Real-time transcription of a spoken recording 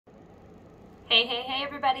Hey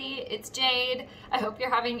everybody, it's Jade. I hope you're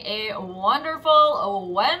having a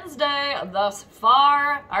wonderful Wednesday thus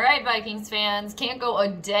far. All right, Vikings fans, can't go a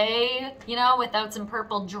day, without some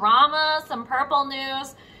purple drama, some purple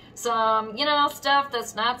news, some, stuff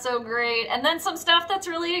that's not so great, and then some stuff that's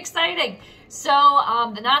really exciting. So,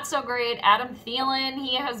 the not so great, Adam Thielen,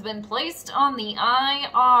 he has been placed on the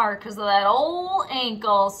IR because of that old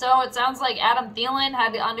ankle. So it sounds like Adam Thielen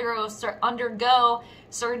had to undergo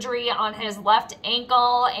surgery on his left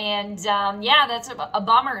ankle, and yeah, that's a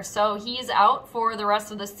bummer. So he's out for the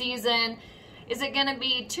rest of the season. Is it going to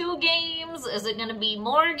be 2 games? Is it going to be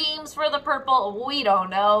more games for the purple? We don't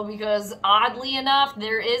know, because oddly enough,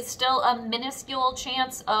 there is still a minuscule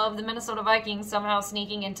chance of the Minnesota Vikings somehow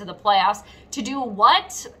sneaking into the playoffs. To do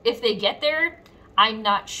what if they get there? I'm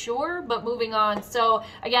not sure, but moving on. So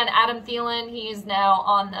again, Adam Thielen, he's now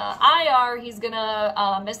on the IR. He's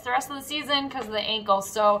gonna miss the rest of the season because of the ankle.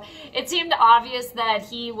 So it seemed obvious that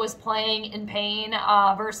he was playing in pain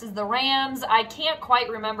versus the Rams. I can't quite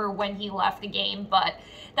remember when he left the game, but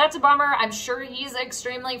that's a bummer. I'm sure he's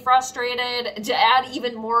extremely frustrated, to add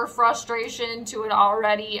even more frustration to an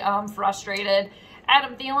already frustrated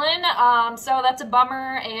Adam Thielen. So that's a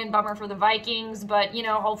bummer, and bummer for the Vikings, but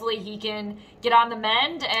hopefully he can get on the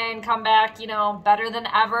mend and come back better than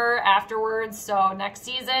ever afterwards, so next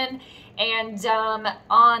season. And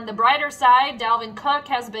on the brighter side, Dalvin Cook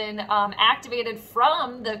has been activated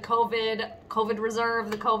from the COVID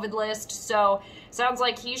reserve, the COVID list, so sounds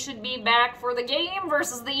like he should be back for the game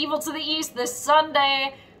versus the Evil to the East this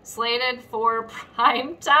Sunday, slated for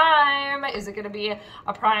prime time. Is it going to be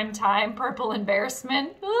a prime time purple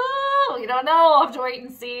embarrassment? Ooh, we don't know. I'll have to wait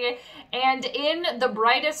and see. And in the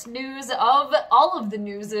brightest news of all of the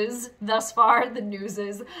newses thus far,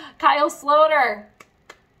 Kyle Sloter.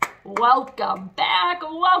 Welcome back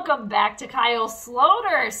to Kyle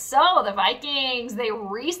Sloter. So the Vikings, they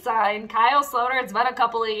re-signed Kyle Sloter. It's been a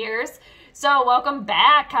couple of years. So welcome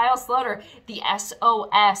back, Kyle Sloter. The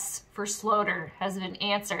SOS for Sloter has been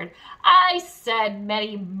answered. I said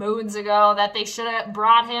many moons ago that they should have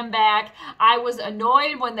brought him back. I was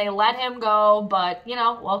annoyed when they let him go, but,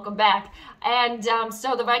 welcome back. And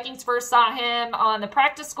so the Vikings first saw him on the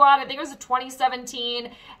practice squad, I think it was 2017,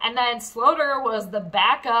 and then Sloter was the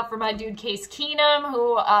backup for my dude Case Keenum,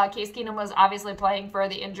 who Case Keenum was obviously playing for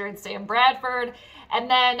the injured Sam Bradford. And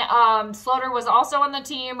then Sloter was also on the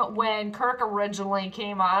team when Kirk originally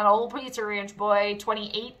came on, old Pizza Ranch boy,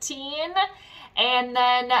 2018. And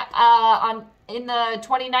then in the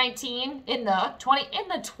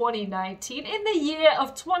year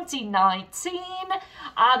of 2019,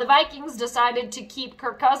 the Vikings decided to keep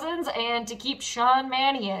Kirk Cousins and to keep Sean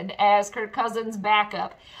Mannion as Kirk Cousins'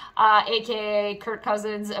 backup, aka Kirk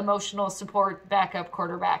Cousins' emotional support backup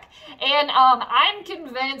quarterback. And I'm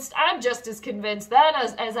just as convinced then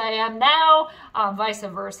as I am now, vice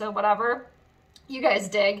versa, whatever. You guys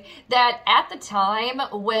dig that at the time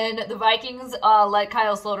when the Vikings let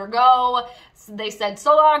Kyle Sloter go, they said,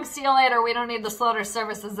 so long, see you later, we don't need the Sloter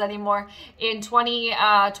services anymore in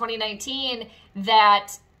 2019,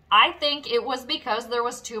 that I think it was because there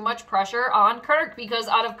was too much pressure on Kirk, because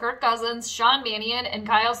out of Kirk Cousins, Sean Mannion, and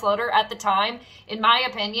Kyle Sloter at the time, in my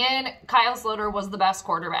opinion, Kyle Sloter was the best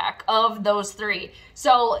quarterback of those 3.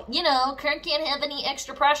 So, Kirk can't have any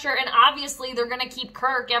extra pressure, and obviously they're going to keep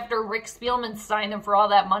Kirk after Rick Spielman signed him for all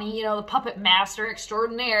that money, the puppet master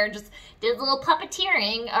extraordinaire, just did a little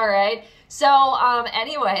puppeteering, all right? So,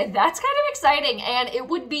 anyway, that's kind of exciting, and it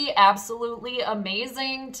would be absolutely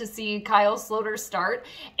amazing to see Kyle Sloter start,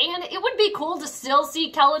 and it would be cool to still see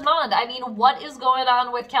Kellen Mond. I mean, what is going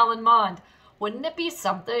on with Kellen Mond? Wouldn't it be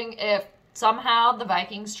something if somehow the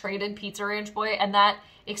Vikings traded Pizza Ranch Boy and that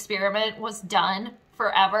experiment was done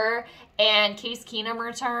forever, and Case Keenum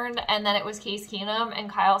returned, and then it was Case Keenum and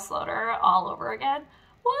Kyle Sloter all over again?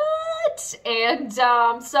 What? And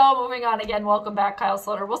so moving on again, welcome back, Kyle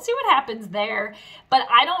Sloter. We'll see what happens there, but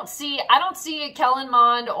I don't see Kellen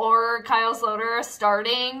Mond or Kyle Sloter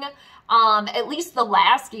starting at least the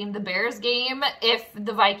last game, the Bears game, if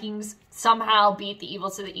the Vikings somehow beat the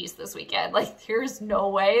Evil to the East this weekend. Like, there's no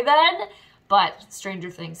way then. But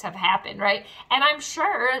stranger things have happened, right? And I'm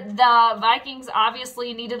sure the Vikings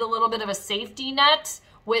obviously needed a little bit of a safety net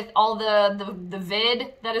with all the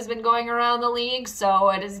vid that has been going around the league. So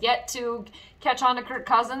it is yet to catch on to Kirk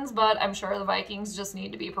Cousins, but I'm sure the Vikings just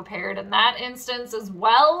need to be prepared in that instance as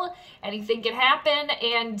well. Anything can happen.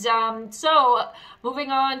 And so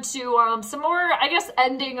moving on to some more, I guess,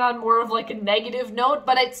 ending on more of like a negative note,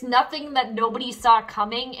 but it's nothing that nobody saw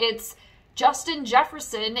coming. It's Justin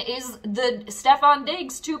Jefferson is the Stephon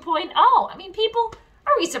Diggs 2.0. I mean, people,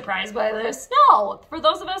 are we surprised by this? No. For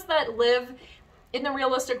those of us that live in the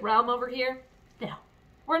realistic realm over here, no.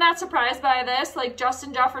 We're not surprised by this. Like,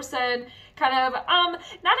 Justin Jefferson kind of,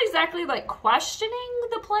 not exactly like questioning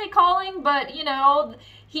the play calling, but, you know,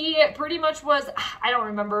 he pretty much was, I don't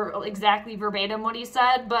remember exactly verbatim what he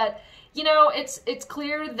said, but, you know, it's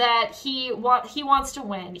clear that he wants to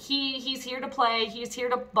win. He's here to play. He's here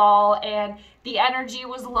to ball, and the energy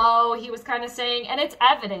was low. He was kind of saying, and it's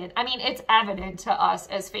evident. I mean, it's evident to us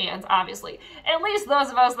as fans, obviously. At least those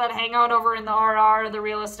of us that hang out over in the RR, the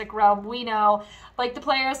realistic realm, we know, like, the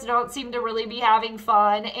players don't seem to really be having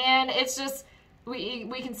fun, and it's just,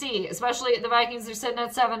 we can see, especially the Vikings are sitting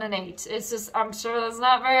at 7-8. It's just, I'm sure that's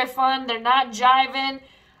not very fun. They're not jiving,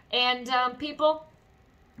 and people,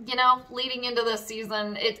 you know, leading into this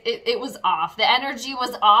season, it was off. The energy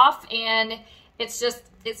was off, and it's just,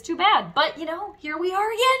 it's too bad. But, you know, here we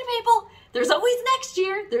are again, people. There's always next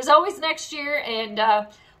year. There's always next year, and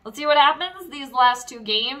let's see what happens these last 2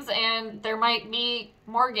 games, and there might be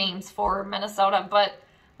more games for Minnesota, but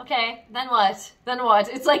okay, then what? Then what?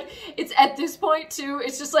 It's like, it's at this point, too,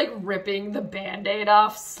 it's just like ripping the Band-Aid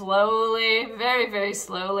off slowly, very, very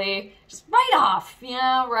slowly. Just right off,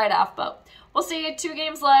 yeah, right off, but we'll see. 2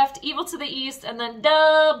 games left, Evil to the East, and then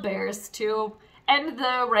the Bears to end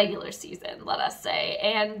the regular season, let us say.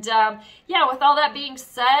 And yeah, with all that being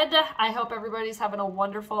said, I hope everybody's having a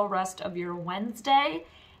wonderful rest of your Wednesday.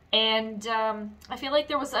 And I feel like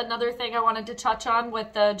there was another thing I wanted to touch on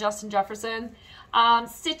with the Justin Jefferson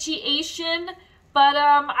situation, but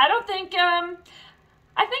I don't think,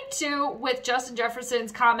 I think too, with Justin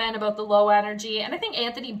Jefferson's comment about the low energy, and I think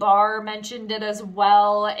Anthony Barr mentioned it as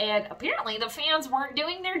well, and apparently the fans weren't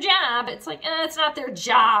doing their job. It's like, it's not their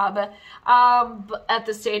job, at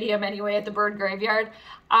the stadium anyway, at the Bird Graveyard,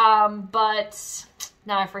 but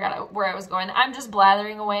now I forgot where I was going. I'm just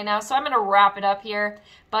blathering away now, so I'm going to wrap it up here.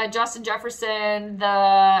 But Justin Jefferson,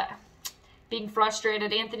 the being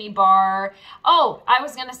frustrated, Anthony Barr. Oh, I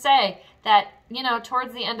was going to say that, you know,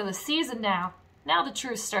 towards the end of the season now the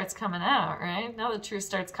truth starts coming out, right? Now the truth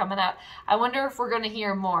starts coming out. I wonder if we're going to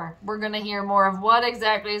hear more. We're going to hear more of what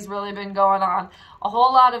exactly has really been going on. A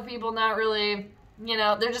whole lot of people not really, you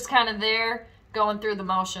know, they're just kind of there going through the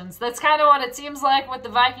motions. That's kind of what it seems like with the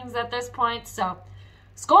Vikings at this point, so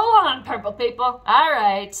Skol on, purple people. All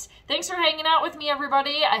right. Thanks for hanging out with me,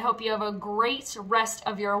 everybody. I hope you have a great rest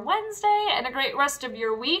of your Wednesday and a great rest of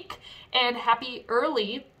your week. And happy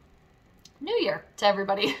early New Year to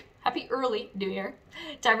everybody. Happy early New Year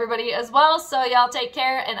to everybody as well. So y'all take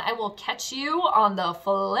care, and I will catch you on the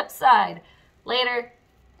flip side. Later.